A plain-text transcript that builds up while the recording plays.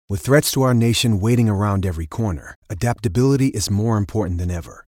With threats to our nation waiting around every corner, adaptability is more important than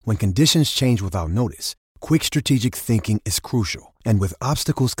ever. When conditions change without notice, quick strategic thinking is crucial. And with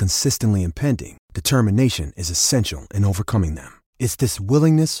obstacles consistently impending, determination is essential in overcoming them. It's this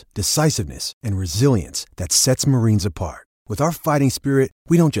willingness, decisiveness, and resilience that sets Marines apart. With our fighting spirit,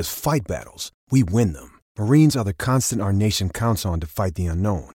 we don't just fight battles, we win them. Marines are the constant our nation counts on to fight the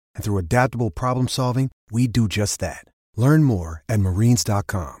unknown. And through adaptable problem solving, we do just that. Learn more at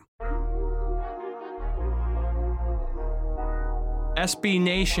marines.com. SB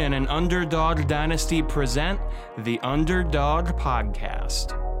Nation and Underdog Dynasty present the Underdog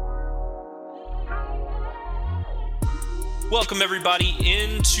Podcast. Welcome, everybody,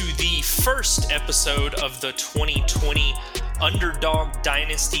 into the first episode of the 2020 Underdog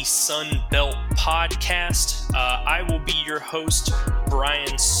Dynasty Sun Belt Podcast. I will be your host,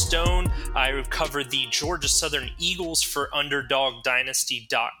 Brian Stone. I cover the Georgia Southern Eagles for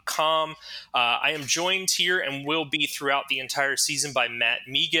UnderdogDynasty.com. I am joined here and will be throughout the entire season by Matt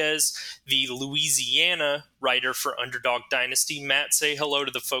Miguez, the Louisiana writer for Underdog Dynasty. Matt, say hello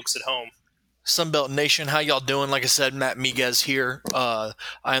to the folks at home. Sunbelt Nation, how y'all doing? Like I said, Matt Miguez here. I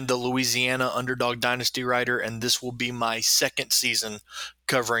am the Louisiana Underdog Dynasty writer, and this will be my second season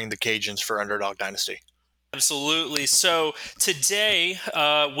covering the Cajuns for Underdog Dynasty. Absolutely. So today,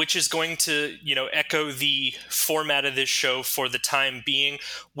 which is going to, echo the format of this show for the time being,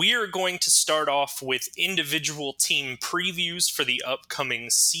 we are going to start off with individual team previews for the upcoming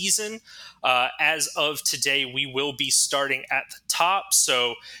season. As of today, we will be starting at the top.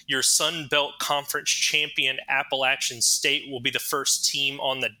 So your Sun Belt Conference champion Appalachian State will be the first team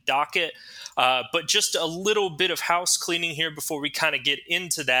on the docket. But just a little bit of house cleaning here before we kind of get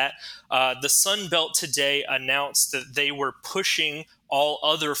into that. The Sun Belt today announced that they were pushing all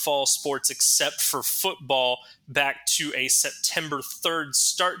other fall sports except for football back to a September 3rd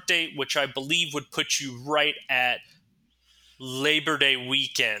start date, which I believe would put you right at Labor Day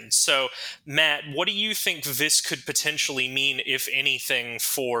weekend. So, Matt, what do you think this could potentially mean, if anything,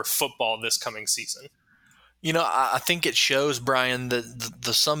 for football this coming season? I think it shows, Brian, that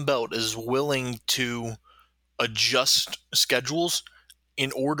the Sun Belt is willing to adjust schedules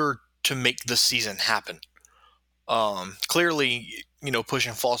in order to make the season happen. Clearly,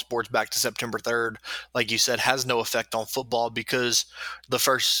 pushing fall sports back to September 3rd, like you said, has no effect on football because the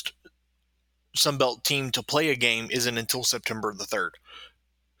first Sun Belt team to play a game isn't until September the 3rd.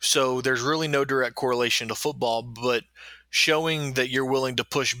 So there's really no direct correlation to football, but showing that you're willing to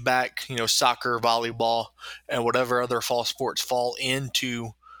push back, soccer, volleyball, and whatever other fall sports fall into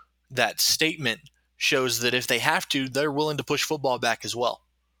that statement shows that if they have to, they're willing to push football back as well.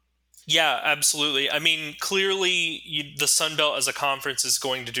 Yeah, absolutely. I mean, clearly the Sun Belt as a conference is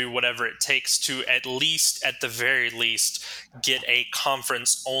going to do whatever it takes to at the very least, get a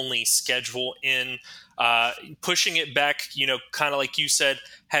conference-only schedule in. Pushing it back, kind of like you said,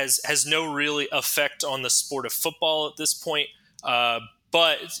 has no really effect on the sport of football at this point.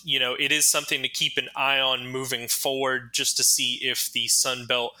 But, it is something to keep an eye on moving forward just to see if the Sun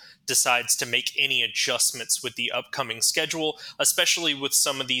Belt decides to make any adjustments with the upcoming schedule, especially with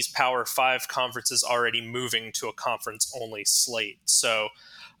some of these Power 5 conferences already moving to a conference-only slate. So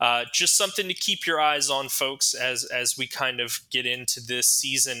just something to keep your eyes on, folks, as we kind of get into this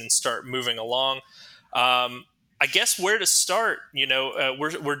season and start moving along. I guess where to start,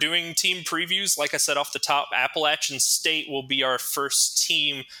 we're doing team previews. Like I said off the top, Appalachian State will be our first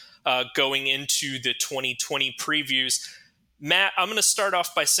team going into the 2020 previews. Matt, I'm going to start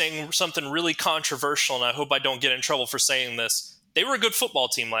off by saying something really controversial, and I hope I don't get in trouble for saying this. They were a good football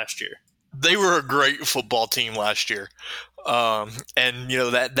team last year. They were a great football team last year. And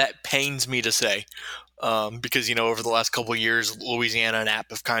that pains me to say because, over the last couple of years, Louisiana and App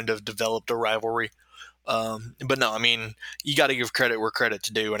have kind of developed a rivalry. But no, I mean, you got to give credit where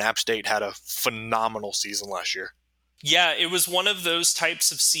credit's due, and App State had a phenomenal season last year. Yeah, it was one of those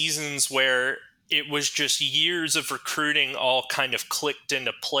types of seasons where it was just years of recruiting all kind of clicked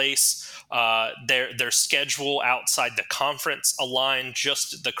into place. Their schedule outside the conference aligned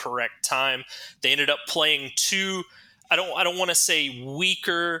just at the correct time. They ended up playing two, I don't want to say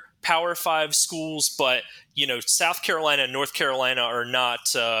weaker Power 5 schools, but South Carolina and North Carolina are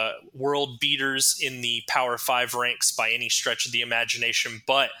not world beaters in the Power 5 ranks by any stretch of the imagination.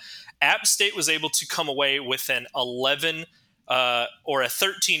 But App State was able to come away with an 11 or a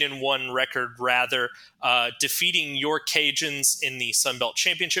 13-1 record, rather, defeating your Cajuns in the Sun Belt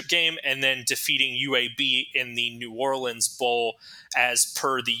Championship game and then defeating UAB in the New Orleans Bowl as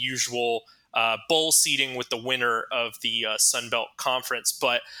per the usual bowl seeding with the winner of the Sun Belt Conference.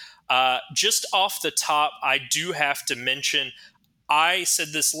 But just off the top, I do have to mention I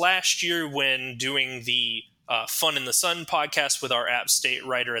said this last year when doing the Fun in the Sun podcast with our App State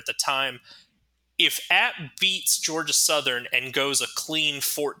writer at the time. If App beats Georgia Southern and goes a clean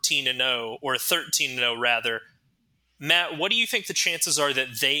 14-0 or 13-0 rather, Matt, what do you think the chances are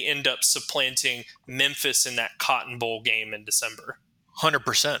that they end up supplanting Memphis in that Cotton Bowl game in December?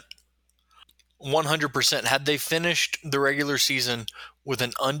 100%. 100%. Had they finished the regular season with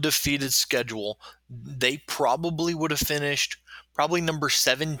an undefeated schedule, they probably would have finished number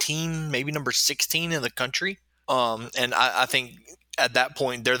 17, maybe number 16 in the country. And I think at that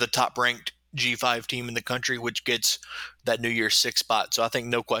point, they're the top-ranked G5 team in the country, which gets that New Year's 6 spot. So I think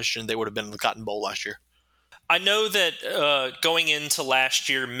no question they would have been in the Cotton Bowl last year. I know that going into last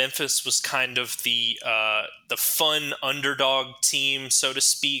year, Memphis was kind of the fun underdog team, so to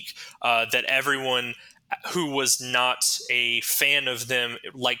speak, that everyone who was not a fan of them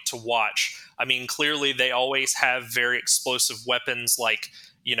liked to watch. I mean, clearly they always have very explosive weapons like,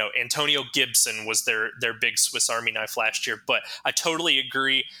 Antonio Gibson was their big Swiss Army knife last year. But I totally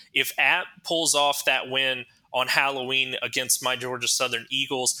agree. If App pulls off that win on Halloween against my Georgia Southern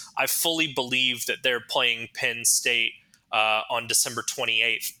Eagles, I fully believe that they're playing Penn State on December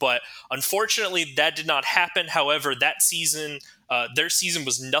 28th. But unfortunately, that did not happen. However, that season, their season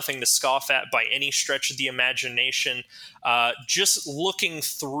was nothing to scoff at by any stretch of the imagination. Just looking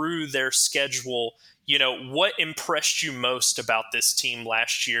through their schedule, what impressed you most about this team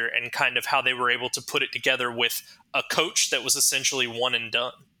last year and kind of how they were able to put it together with a coach that was essentially one and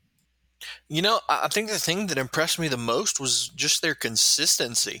done? I think the thing that impressed me the most was just their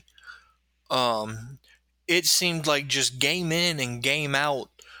consistency. It seemed like just game in and game out,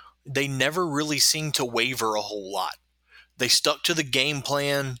 they never really seemed to waver a whole lot. They stuck to the game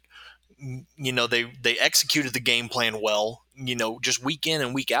plan. They executed the game plan well, just week in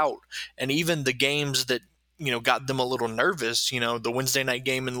and week out. And even the games that, got them a little nervous, the Wednesday night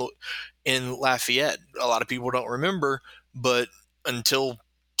game in Lafayette, a lot of people don't remember, but until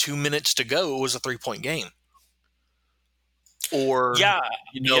 2 minutes to go, it was a 3-point game. Or,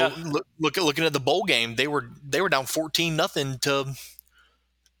 looking at the bowl game, they were down 14-0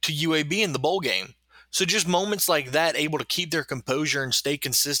 to UAB in the bowl game. So just moments like that, able to keep their composure and stay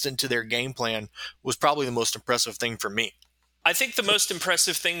consistent to their game plan, was probably the most impressive thing for me. I think the most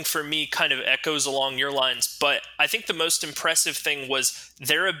impressive thing for me kind of echoes along your lines, but I think the most impressive thing was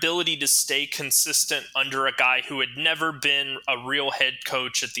their ability to stay consistent under a guy who had never been a real head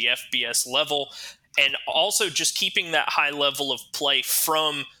coach at the FBS level, and also just keeping that high level of play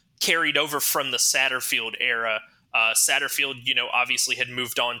carried over from the Satterfield era. Satterfield, obviously had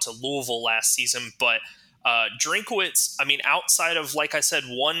moved on to Louisville last season, but Drinkwitz, outside of, like I said,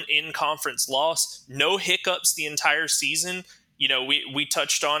 one in-conference loss, no hiccups the entire season. We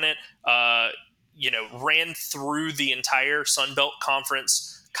touched on it, ran through the entire Sun Belt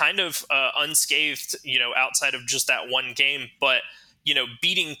Conference kind of unscathed, outside of just that one game. But,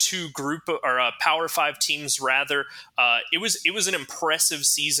 beating two Power 5 teams, rather, it was an impressive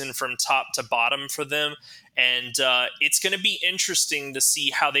season from top to bottom for them. And it's going to be interesting to see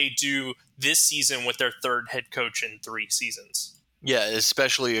how they do this season with their third head coach in 3 seasons. Yeah,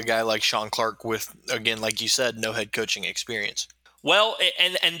 especially a guy like Sean Clark with, again, like you said, no head coaching experience. Well,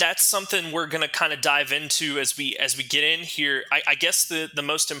 and that's something we're going to kind of dive into as we get in here. I guess the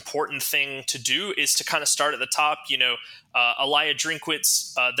most important thing to do is to kind of start at the top. Elijah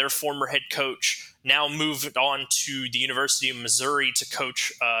Drinkwitz, their former head coach, now moved on to the University of Missouri to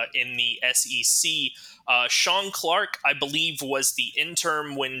coach in the SEC. Sean Clark, I believe, was the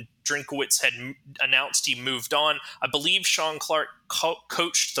interim when Drinkwitz had announced he moved on. I believe Sean Clark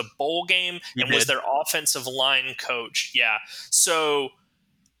coached the bowl game and was their offensive line coach. Yeah. So,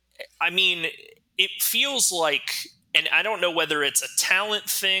 it feels like, and I don't know whether it's a talent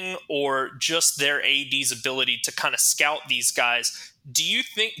thing or just their AD's ability to kind of scout these guys. Do you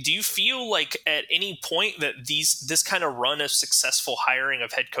feel like at any point that this kind of run of successful hiring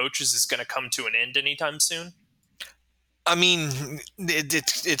of head coaches is going to come to an end anytime soon?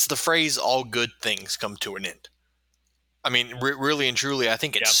 It's the phrase, all good things come to an end. Really and truly, I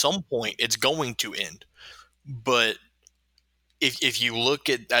think at some point it's going to end. But if you look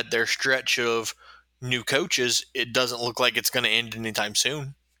at their stretch of new coaches, it doesn't look like it's going to end anytime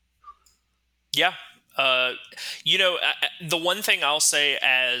soon. Yeah. The one thing I'll say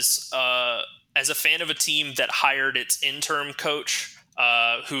as a fan of a team that hired its interim coach,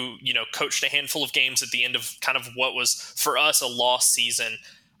 who, coached a handful of games at the end of kind of what was for us a lost season,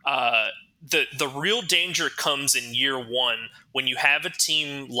 the real danger comes in year one when you have a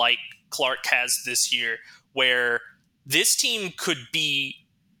team like Clark has this year, where this team could be,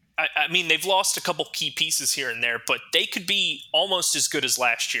 I mean, they've lost a couple key pieces here and there, but they could be almost as good as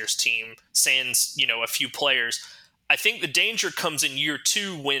last year's team, sans, a few players. I think the danger comes in year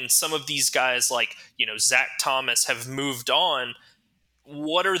 2 when some of these guys like, Zach Thomas have moved on.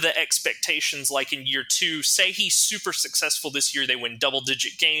 What are the expectations like in year 2? Say he's super successful this year. They win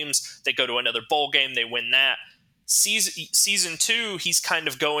double-digit games. They go to another bowl game. They win that. Season 2, he's kind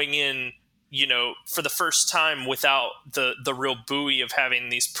of going in, for the first time without the real buoy of having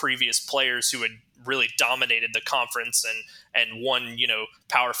these previous players who had really dominated the conference and won,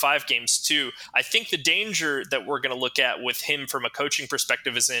 Power 5 games too. I think the danger that we're going to look at with him from a coaching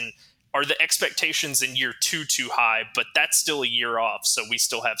perspective are the expectations in year 2 too high, but that's still a year off, so we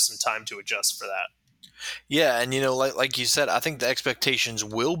still have some time to adjust for that. Yeah, and like you said, I think the expectations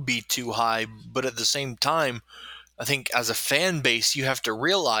will be too high, but at the same time, I think as a fan base, you have to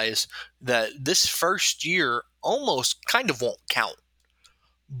realize that this first year almost kind of won't count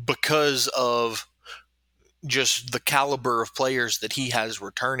because of just the caliber of players that he has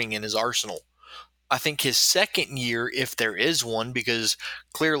returning in his arsenal. I think his second year, if there is one, because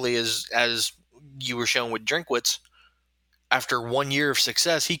clearly as you were shown with Drinkwitz, after 1 year of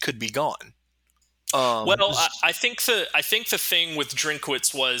success, he could be gone. I think the thing with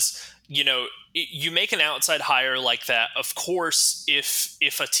Drinkwitz was, you make an outside hire like that. Of course,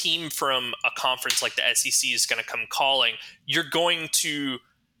 if a team from a conference like the SEC is going to come calling, you're going to,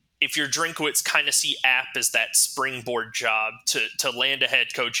 if you're Drinkwitz, kind of see App as that springboard job to land a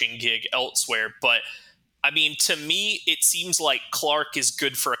head coaching gig elsewhere. But I mean, to me, it seems like Clark is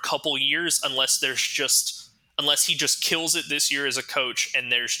good for a couple years unless he just kills it this year as a coach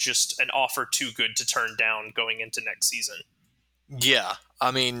and there's just an offer too good to turn down going into next season. Yeah.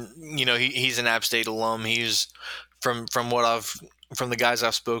 I mean, he's an App State alum. He's from the guys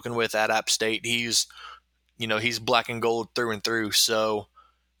I've spoken with at App State, he's black and gold through and through. So,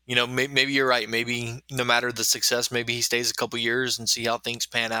 maybe you're right. Maybe no matter the success, maybe he stays a couple years and see how things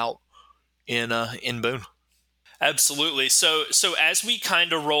pan out in Boone. Absolutely. So as we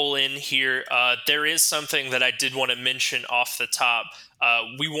kind of roll in here, there is something that I did want to mention off the top.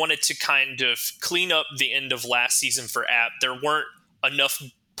 We wanted to kind of clean up the end of last season for App. There weren't enough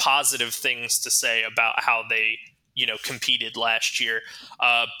positive things to say about how they, competed last year.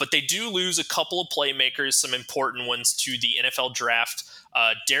 But they do lose a couple of playmakers, some important ones to the NFL draft.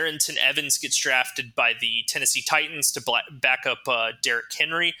 Darrington Evans gets drafted by the Tennessee Titans to back up Derrick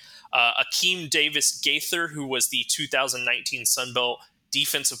Henry. Akeem Davis Gaither, who was the 2019 Sun Belt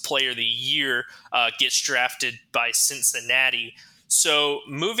Defensive Player of the Year, gets drafted by Cincinnati. So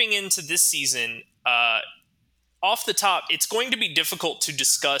moving into this season, off the top, it's going to be difficult to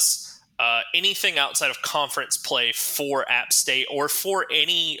discuss anything outside of conference play for App State or for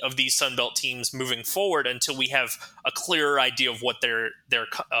any of these Sun Belt teams moving forward until we have a clearer idea of what their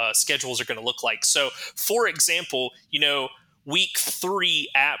schedules are going to look like. So, for example, Week 3,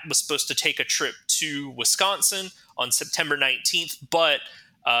 App was supposed to take a trip to Wisconsin on September 19th, but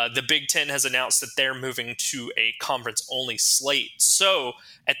the Big Ten has announced that they're moving to a conference-only slate. So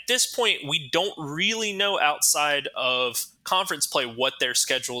at this point, we don't really know outside of conference play what their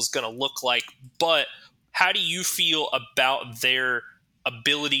schedule is going to look like. But how do you feel about their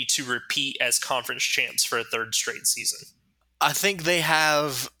ability to repeat as conference champs for a third straight season? I think they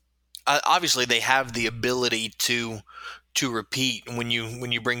have obviously they have the ability to repeat when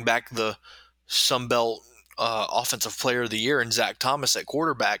you bring back the Sun Belt Offensive Player of the Year and Zach Thomas at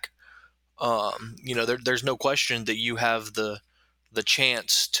quarterback. There's no question that you have the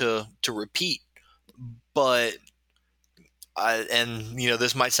chance to repeat. But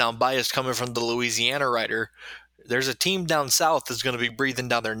this might sound biased coming from the Louisiana writer. There's a team down south that's going to be breathing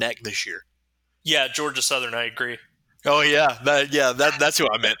down their neck this year. Yeah, Georgia Southern, I agree. Oh yeah, that's who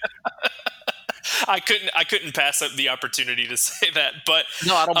I meant. I couldn't pass up the opportunity to say that, but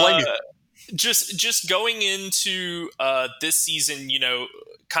no, I don't blame you. Just going into this season,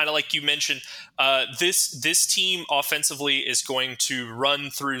 kind of like you mentioned, this team offensively is going to run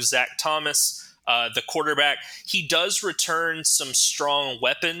through Zach Thomas, the quarterback. He does return some strong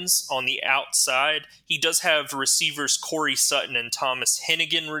weapons on the outside. He does have receivers Corey Sutton and Thomas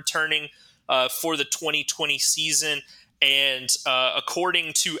Hennigan returning for the 2020 season. And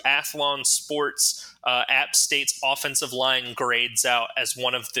according to Athlon Sports, App State's offensive line grades out as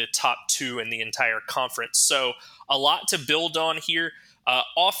one of the top 2 in the entire conference. So a lot to build on here.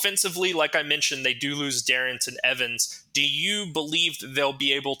 Offensively, like I mentioned, they do lose Darrington Evans. Do you believe that they'll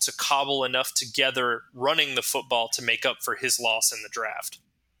be able to cobble enough together running the football to make up for his loss in the draft?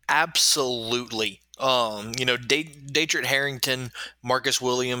 Absolutely. Datrett Harrington, Marcus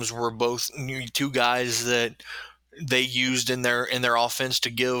Williams were both 2 guys that they used in their offense to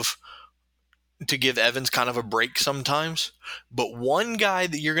give Evans kind of a break sometimes. But one guy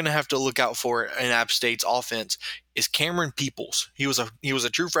that you're going to have to look out for in App State's offense is Cameron Peoples. He was a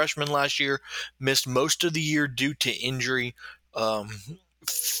true freshman last year, missed most of the year due to injury.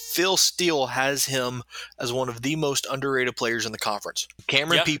 Phil Steele has him as one of the most underrated players in the conference.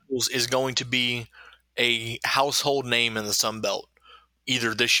 Cameron Peoples is going to be a household name in the Sun Belt,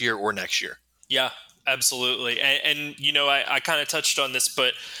 either this year or next year. Yeah, absolutely. And I kind of touched on this,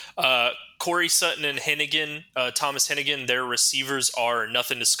 but Corey Sutton and Hennigan, Thomas Hennigan, their receivers are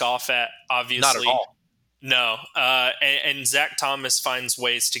nothing to scoff at, obviously. Not at all. No. And Zach Thomas finds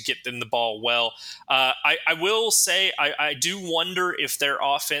ways to get them the ball well. I will say I do wonder if their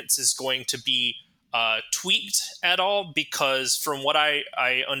offense is going to be tweaked at all, because from what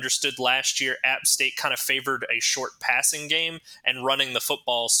I understood last year, App State kind of favored a short passing game and running the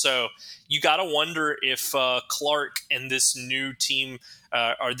football. So you got to wonder if Clark and this new team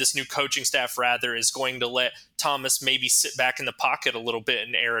or this new coaching staff rather is going to let Thomas maybe sit back in the pocket a little bit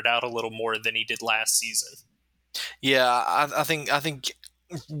and air it out a little more than he did last season. Yeah, I think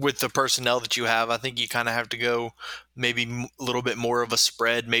with the personnel that you have, I think you kind of have to go maybe a little bit more of a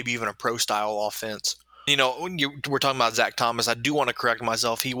spread, maybe even a pro-style offense. When we're talking about Zach Thomas, I do want to correct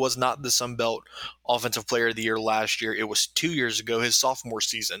myself. He was not the Sun Belt Offensive Player of the Year last year. It was 2 years ago, his sophomore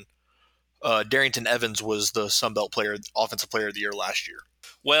season. Darrington Evans was the Sun Belt Offensive Player of the Year last year.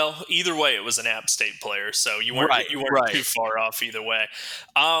 Well, either way, it was an App State player, so you weren't too far off either way.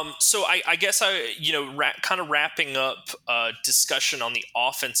 So I guess kind of wrapping up discussion on the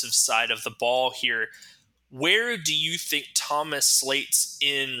offensive side of the ball here. Where do you think Thomas slates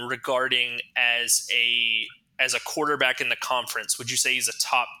in regarding as a quarterback in the conference? Would you say he's a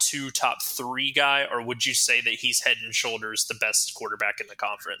top 2, top 3 guy, or would you say that he's head and shoulders the best quarterback in the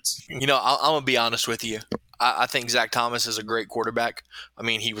conference? I'm going to be honest with you. I think Zach Thomas is a great quarterback. I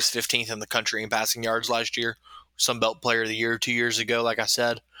mean, he was 15th in the country in passing yards last year. Sun Belt Player of the Year 2 years ago, like I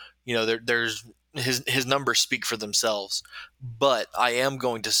said. There's his numbers speak for themselves. But I am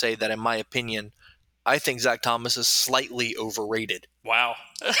going to say that, in my opinion, I think Zach Thomas is slightly overrated. Wow.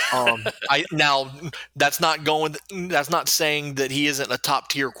 That's not saying that he isn't a top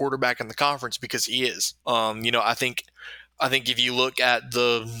tier quarterback in the conference, because he is. I think if you look at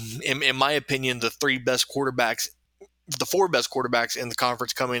in my opinion, the 4 best quarterbacks in the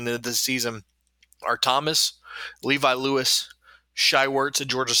conference coming into this season are Thomas, Levi Lewis, Shai Werts at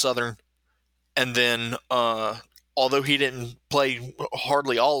Georgia Southern, and then although he didn't play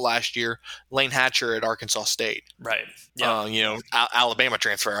hardly all last year, Lane Hatcher at Arkansas State. Right. Yeah. Alabama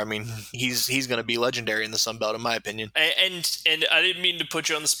transfer. I mean, he's going to be legendary in the Sun Belt, in my opinion. And I didn't mean to put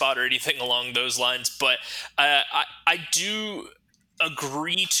you on the spot or anything along those lines, but I do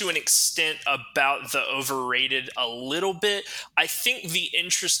agree to an extent about the overrated a little bit. I think the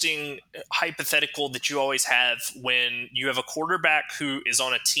interesting hypothetical that you always have when you have a quarterback who is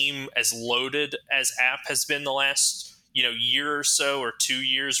on a team as loaded as App has been the last year or so, or 2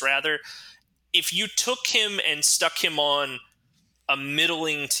 years rather, if you took him and stuck him on a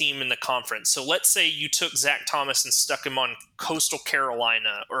middling team in the conference. So let's say you took Zach Thomas and stuck him on Coastal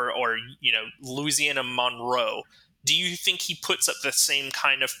Carolina or Louisiana Monroe. Do you think he puts up the same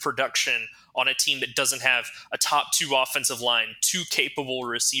kind of production on a team that doesn't have a top 2 offensive line, 2 capable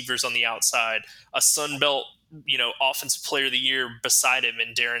receivers on the outside, a Sun Belt, Offensive Player of the Year beside him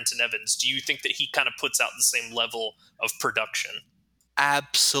in Darrington Evans? Do you think that he kind of puts out the same level of production?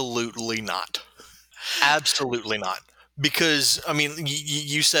 Absolutely not. Absolutely not. Because, I mean,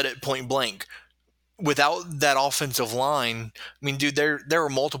 you said it point blank. Without that offensive line, I mean, dude, there were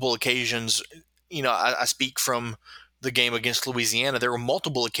multiple occasions. I speak from the game against Louisiana. There were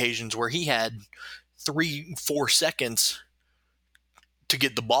multiple occasions where he had 3-4 seconds to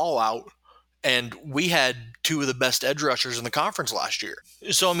get the ball out, and we had 2 of the best edge rushers in the conference last year.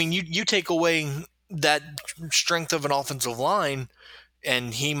 So, I mean, you take away that strength of an offensive line,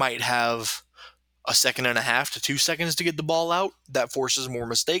 and he might have a 1.5 to 2 seconds to get the ball out. That forces more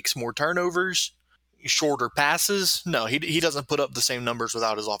mistakes, more turnovers, shorter passes. No, he doesn't put up the same numbers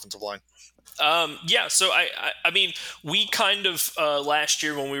without his offensive line. So I mean, we kind of last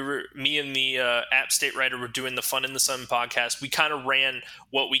year when me and the App State writer were doing the Fun in the Sun podcast, we kind of ran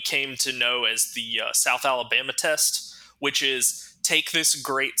what we came to know as the South Alabama test, which is take this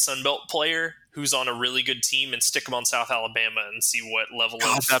great Sun Belt player who's on a really good team and stick him on South Alabama and see what level.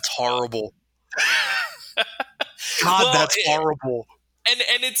 God, that's horrible. That's horrible.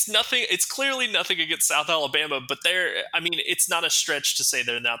 And it's nothing. It's clearly nothing against South Alabama, but it's not a stretch to say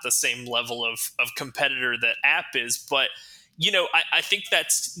they're not the same level of competitor that App is. But I think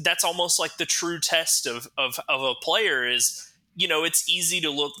that's almost like the true test of a player is, it's easy to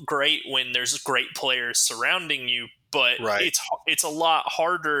look great when there's great players surrounding you, but Right. it's a lot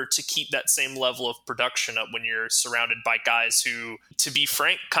harder to keep that same level of production up when you're surrounded by guys who, to be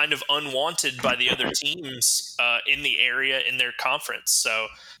frank, kind of unwanted by the other teams in the area, in their conference. So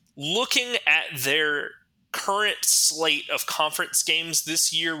looking at their current slate of conference games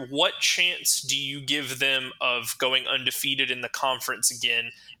this year, what chance do you give them of going undefeated in the conference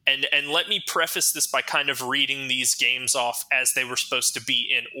again? And let me preface this by kind of reading these games off as they were supposed to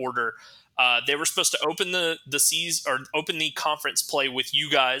be in order. They were supposed to open the season, or open the conference play with you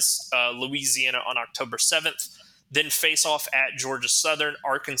guys, Louisiana, on October 7th, then face off at Georgia Southern,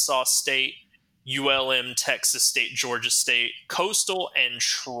 Arkansas State, ULM, Texas State, Georgia State, Coastal, and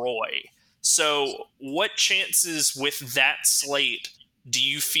Troy. So what chances with that slate do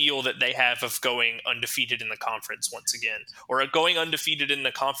you feel that they have of going undefeated in the conference once again, or going undefeated in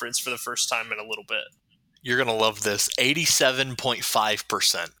the conference for the first time in a little bit? You're going to love this.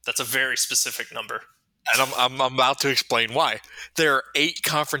 87.5%. That's a very specific number. And I'm about to explain why. There are 8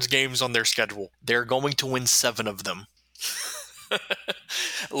 conference games on their schedule. They're going to win 7 of them.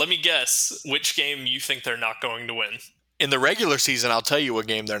 Let me guess which game you think they're not going to win. In the regular season, I'll tell you what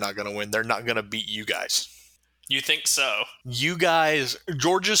game they're not going to win. They're not going to beat you guys. You think so? You guys,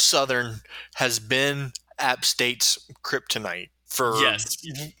 Georgia Southern has been App State's kryptonite for a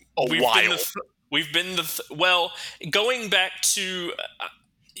while. Well, going back to,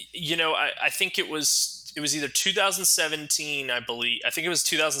 I think it was either 2017, I believe. I think it was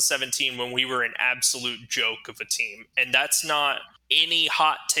 2017 when we were an absolute joke of a team. And that's not any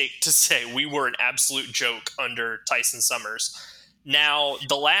hot take to say we were an absolute joke under Tyson Summers. Now,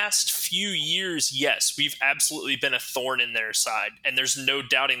 the last few years, yes, we've absolutely been a thorn in their side. And there's no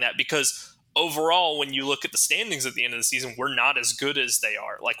doubting that, because overall, when you look at the standings at the end of the season, we're not as good as they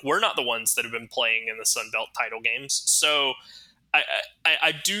are. Like, we're not the ones that have been playing in the Sun Belt title games. So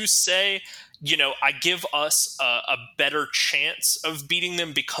I do say, I give us a better chance of beating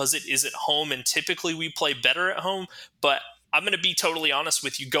them because it is at home, and typically we play better at home. But I'm going to be totally honest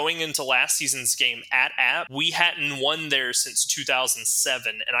with you. Going into last season's game at App, we hadn't won there since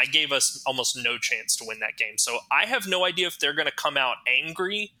 2007, and I gave us almost no chance to win that game. So I have no idea if they're going to come out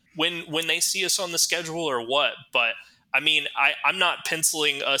angry when they see us on the schedule or what. But I mean, I'm not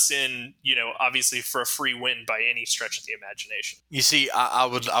penciling us in, obviously for a free win by any stretch of the imagination. You see, I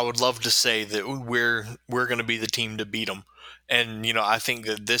would love to say that we're going to be the team to beat them, and I think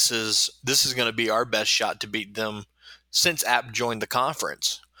that this is going to be our best shot to beat them since App joined the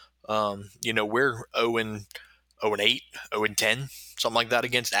conference. We're 0-8, 0-10, something like that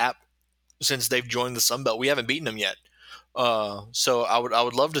against App since they've joined the Sun Belt. We haven't beaten them yet. So I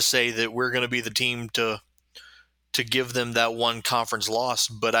would love to say that we're going to be the team to give them that one conference loss,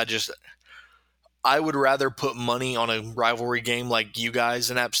 but I would rather put money on a rivalry game like you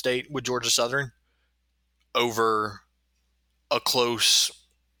guys in App State with Georgia Southern over a close,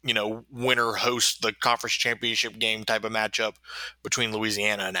 winner host the conference championship game type of matchup between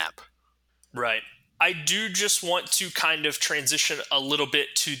Louisiana and App. Right. I do just want to kind of transition a little bit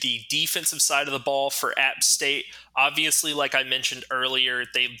to the defensive side of the ball for App State. Obviously, like I mentioned earlier,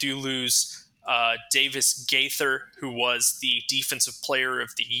 they do lose Davis Gaither, who was the Defensive Player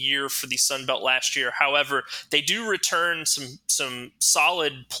of the Year for the Sun Belt last year. However, they do return some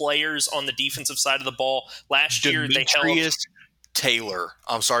solid players on the defensive side of the ball. Last year, they held Taylor.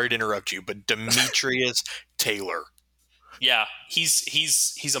 I'm sorry to interrupt you, but Demetrius Taylor. Yeah,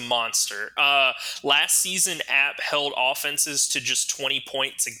 he's a monster. Last season, App held offenses to just 20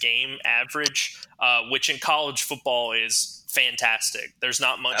 points a game average, which in college football is fantastic. There's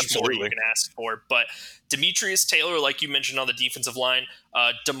not much more you can ask for. But Demetrius Taylor, like you mentioned on the defensive line,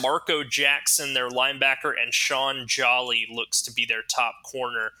 DeMarco Jackson, their linebacker, and Sean Jolly looks to be their top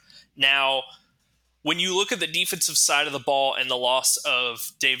corner. Now, when you look at the defensive side of the ball and the loss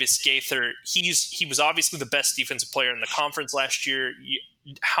of Davis Gaither, he was obviously the best defensive player in the conference last year.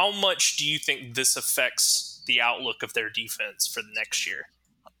 How much do you think this affects the outlook of their defense for the next year?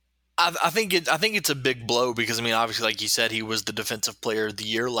 I think it's a big blow because, obviously, like you said, he was the Defensive Player of the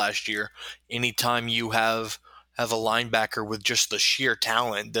Year last year. Anytime you have a linebacker with just the sheer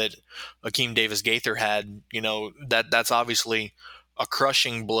talent that Akeem Davis Gaither had, that's obviously a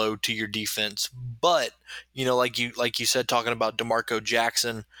crushing blow to your defense. But, like you said, talking about DeMarco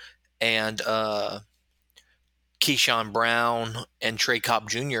Jackson and Keyshawn Brown and Trey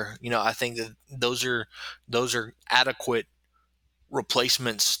Cobb Jr., I think that those are adequate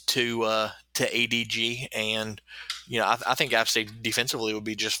replacements to ADG, and I think App State defensively would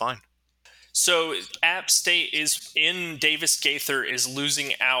be just fine. So App State is in Davis Gaither is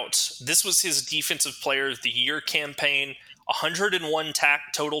losing out. This was his Defensive Player of the Year campaign. 101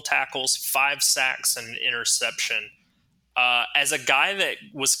 total tackles, 5 sacks, and an interception. As a guy that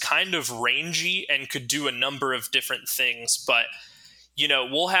was kind of rangy and could do a number of different things, but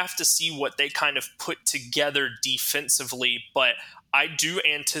we'll have to see what they kind of put together defensively. But I do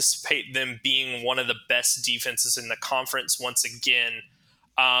anticipate them being one of the best defenses in the conference once again.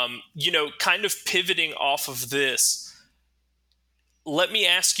 Kind of pivoting off of this, let me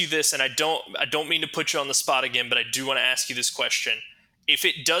ask you this, and I don't mean to put you on the spot again, but I do want to ask you this question. If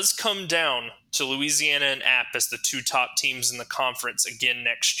it does come down to Louisiana and App as the 2 top teams in the conference again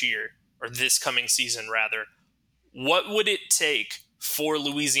next year, or this coming season rather, what would it take for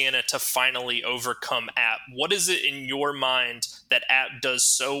Louisiana to finally overcome App? What is it in your mind that App does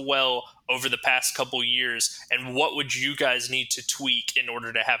so well over the past couple years, and what would you guys need to tweak in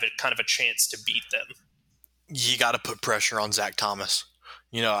order to have it kind of a chance to beat them? You got to put pressure on Zach Thomas.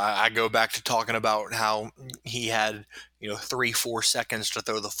 I go back to talking about how he had 3-4 seconds to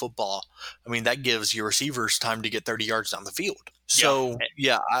throw the football. I mean, that gives your receivers time to get 30 yards down the field. So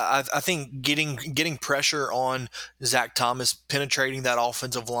I think getting pressure on Zach Thomas, penetrating that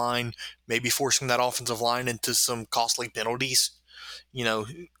offensive line, maybe forcing that offensive line into some costly penalties.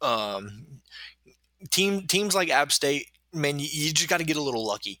 Teams like App State, man, you just got to get a little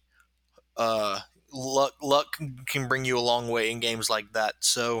lucky. Luck can bring you a long way in games like that.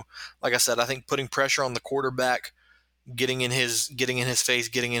 So, like I said, I think putting pressure on the quarterback, getting in his face,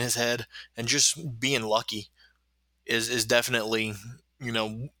 getting in his head, and just being lucky is definitely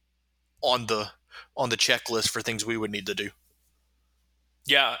on the checklist for things we would need to do.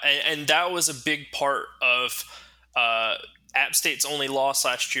 Yeah, and that was a big part of App State's only loss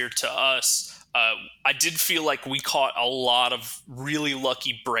last year to us. I did feel like we caught a lot of really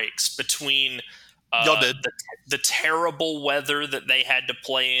lucky breaks between Y'all did. The terrible weather that they had to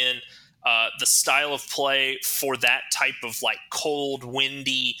play in, the style of play for that type of like cold,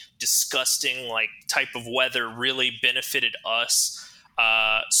 windy, disgusting like type of weather really benefited us.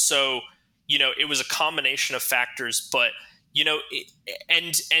 So it was a combination of factors, but if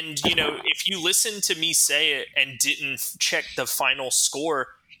you listen to me say it and didn't check the final score,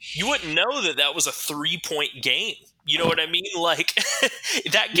 you wouldn't know that was a 3-point game. You know what I mean? Like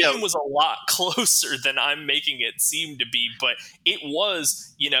that game was a lot closer than I'm making it seem to be, but it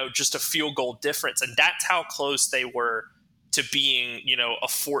was, just a field goal difference. And that's how close they were to being, a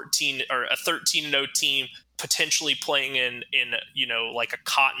 14 or a 13-0 team potentially playing in like a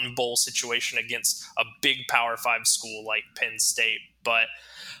Cotton Bowl situation against a big Power 5 school like Penn State. But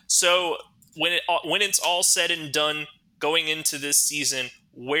so when it's all said and done going into this season,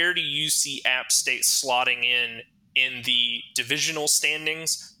 where do you see App State slotting in the divisional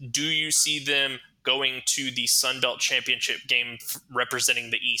standings? Do you see them going to the Sun Belt Championship game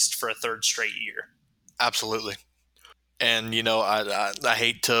representing the East for a 3rd straight year? Absolutely. And, I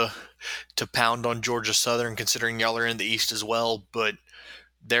hate to pound on Georgia Southern considering y'all are in the East as well, but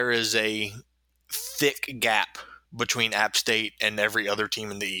there is a thick gap between App State and every other team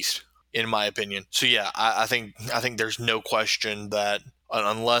in the East, in my opinion. So, yeah, I think there's no question that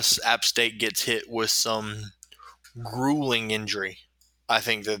unless App State gets hit with some grueling injury, I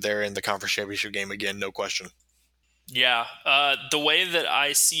think that they're in the conference championship game again, no question. Yeah, the way that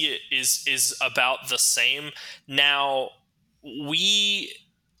I see it is about the same. Now, we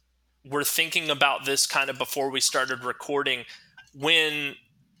were thinking about this kind of before we started recording.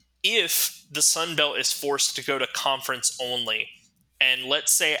 If the Sun Belt is forced to go to conference only, and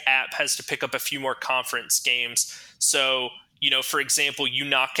let's say App has to pick up a few more conference games, so for example, you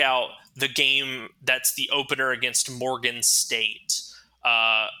knock out the game that's the opener against Morgan State,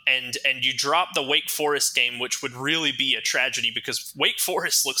 and you drop the Wake Forest game, which would really be a tragedy because Wake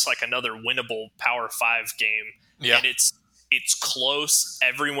Forest looks like another winnable Power 5 game. Yeah. And it's close.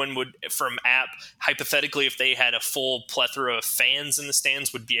 Everyone would, from App, hypothetically, if they had a full plethora of fans in the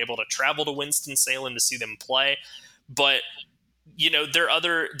stands, would be able to travel to Winston-Salem to see them play. But their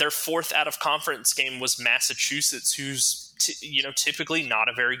 4th out of conference game was Massachusetts, who's typically not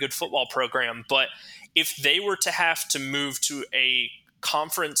a very good football program. But if they were to have to move to a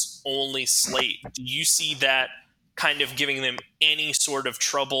conference only slate, do you see that kind of giving them any sort of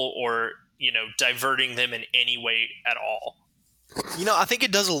trouble or diverting them in any way at all? I think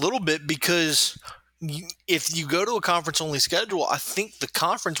it does a little bit because if you go to a conference only schedule, I think the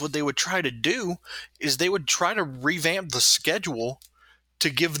conference, what they would try to do is they would try to revamp the schedule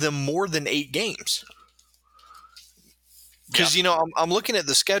to give them more than 8 games. Because I'm looking at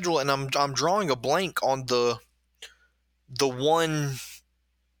the schedule and I'm drawing a blank on the one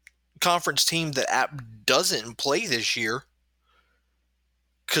conference team that App doesn't play this year,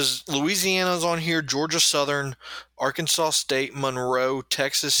 because Louisiana's on here, Georgia Southern, Arkansas State, Monroe,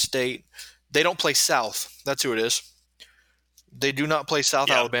 Texas State. They don't play South. That's who it is. They do not play South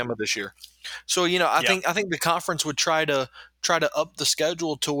Alabama this year. So, I think the conference would try to up the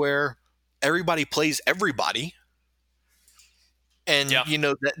schedule to where everybody plays everybody. And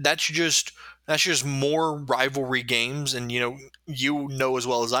that's just more rivalry games. And you know as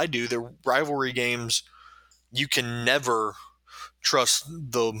well as I do, the rivalry games, you can never trust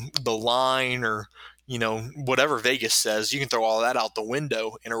the line or whatever Vegas says. You can throw all that out the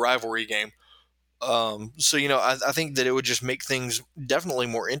window in a rivalry game. So I think that it would just make things definitely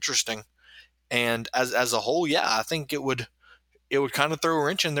more interesting. And as a whole, I think it would kind of throw a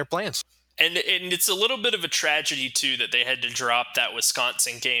wrench in their plans. And it's a little bit of a tragedy too that they had to drop that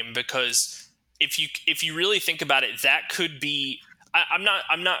Wisconsin game, because if you really think about it, that could be.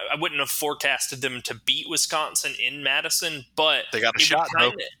 I wouldn't have forecasted them to beat Wisconsin in Madison, but they got a shot.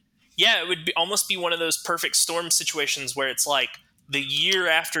 It would almost be one of those perfect storm situations where it's like the year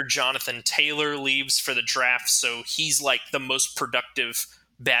after Jonathan Taylor leaves for the draft, so he's like the most productive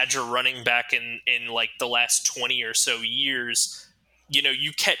Badger running back in like the last 20 or so years.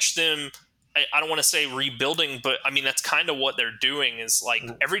 You catch them. I don't want to say rebuilding, but I mean that's kind of what they're doing. Is like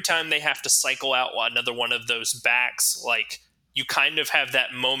every time they have to cycle out another one of those backs, like you kind of have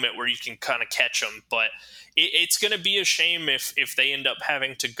that moment where you can kind of catch them. But it's going to be a shame if they end up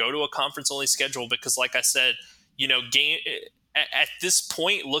having to go to a conference-only schedule, because like I said, at this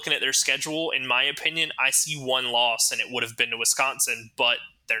point, looking at their schedule, in my opinion, I see one loss, and it would have been to Wisconsin, but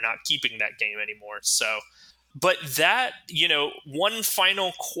they're not keeping that game anymore. So, but that, one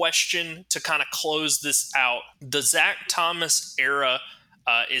final question to kind of close this out. The Zach Thomas era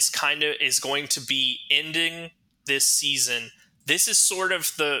is going to be ending this season. This is sort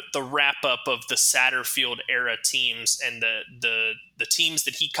of the wrap up of the Satterfield era teams and the teams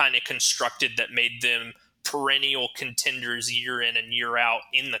that he kind of constructed that made them perennial contenders year in and year out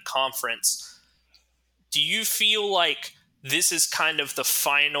in the conference. Do you feel like this is kind of the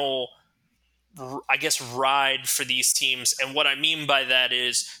final, I guess, ride for these teams? And what I mean by that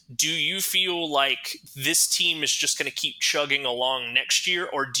is, do you feel like this team is just going to keep chugging along next year,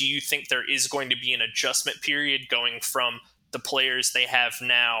 or do you think there is going to be an adjustment period going from the players they have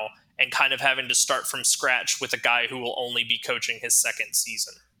now and kind of having to start from scratch with a guy who will only be coaching his second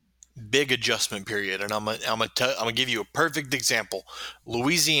season? Big adjustment period, and I'm gonna give you a perfect example.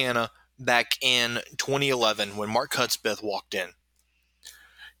 Louisiana back in 2011 when Mark Hudspeth walked in.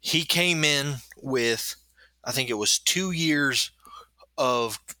 He came in with, I think it was 2 years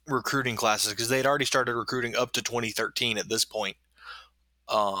of recruiting classes, because they'd already started recruiting up to 2013 at this point.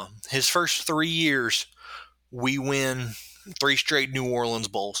 His first 3 years, we win 3 straight New Orleans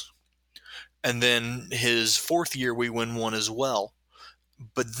Bowls. And then his 4th year, we win one as well.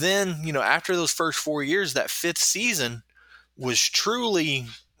 But then, after those first 4 years, that 5th season was truly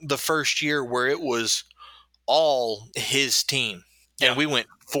the first year where it was all his team. And we went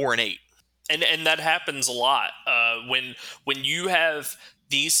 4-8. And that happens a lot. When you have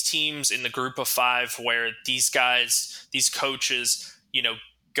these teams in the group of 5 where these guys, these coaches,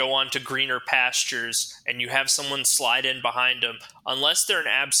 go on to greener pastures, and you have someone slide in behind them, unless they're an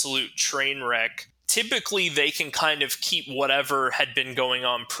absolute train wreck, typically they can kind of keep whatever had been going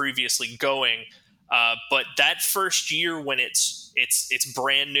on previously going. But that first year, when it's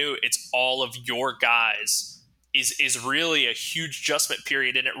brand new, it's all of your guys, is really a huge adjustment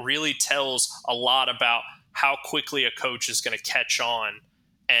period, and it really tells a lot about how quickly a coach is going to catch on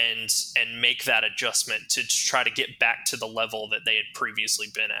and make that adjustment to try to get back to the level that they had previously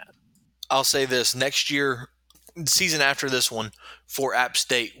been at. I'll say this: next year, season after this one, for App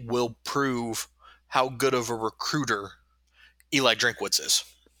State will prove how good of a recruiter Eli Drinkwitz is.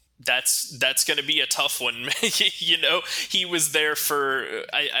 That's going to be a tough one. He was there for,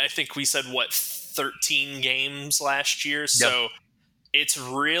 I think we said, 13 games last year. So it's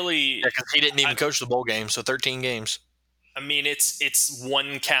really... because he didn't even coach the bowl game, so 13 games. I mean, it's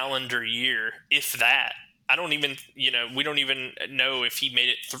one calendar year, if that. I don't even, we don't even know if he made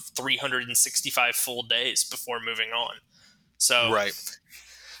it 365 full days before moving on. So... right.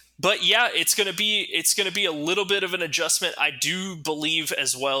 But yeah, it's going to be a little bit of an adjustment. I do believe,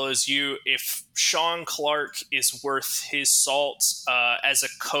 as well as you, if Sean Clark is worth his salt as a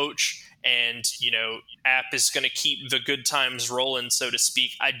coach, and App is going to keep the good times rolling, so to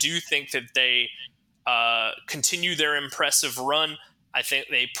speak, I do think that they continue their impressive run. I think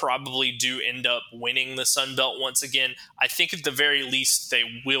they probably do end up winning the Sun Belt once again. I think at the very least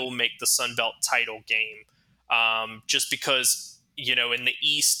they will make the Sun Belt title game, just because in the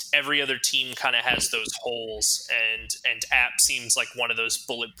East, every other team kind of has those holes, and App seems like one of those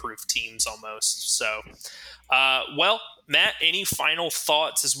bulletproof teams almost. So, Matt, any final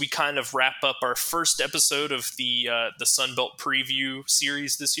thoughts as we kind of wrap up our first episode of the Sunbelt preview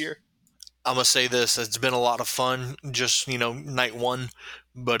series this year? I'm going to say this. It's been a lot of fun, just, night one,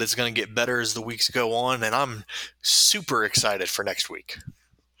 but it's going to get better as the weeks go on, and I'm super excited for next week.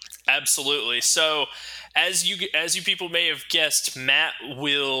 Absolutely. So, as you people may have guessed, Matt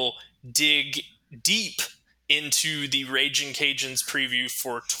will dig deep into the Raging Cajuns preview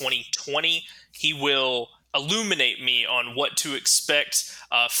for 2020. He will illuminate me on what to expect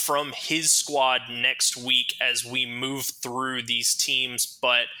from his squad next week as we move through these teams.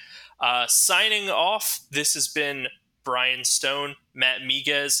 But signing off, this has been Brian Stone, Matt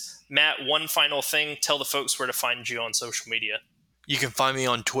Miguez. Matt, one final thing. Tell the folks where to find you on social media. You can find me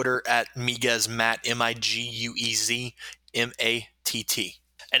on Twitter at MiguezMatt, MiguezMatt.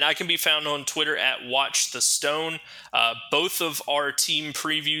 And I can be found on Twitter at WatchTheStone. Both of our team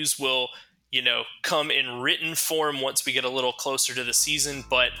previews will, come in written form once we get a little closer to the season.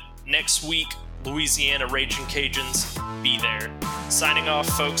 But next week, Louisiana Raging Cajuns, be there. Signing off,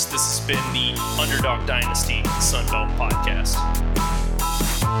 folks. This has been the Underdog Dynasty Sunbelt Podcast.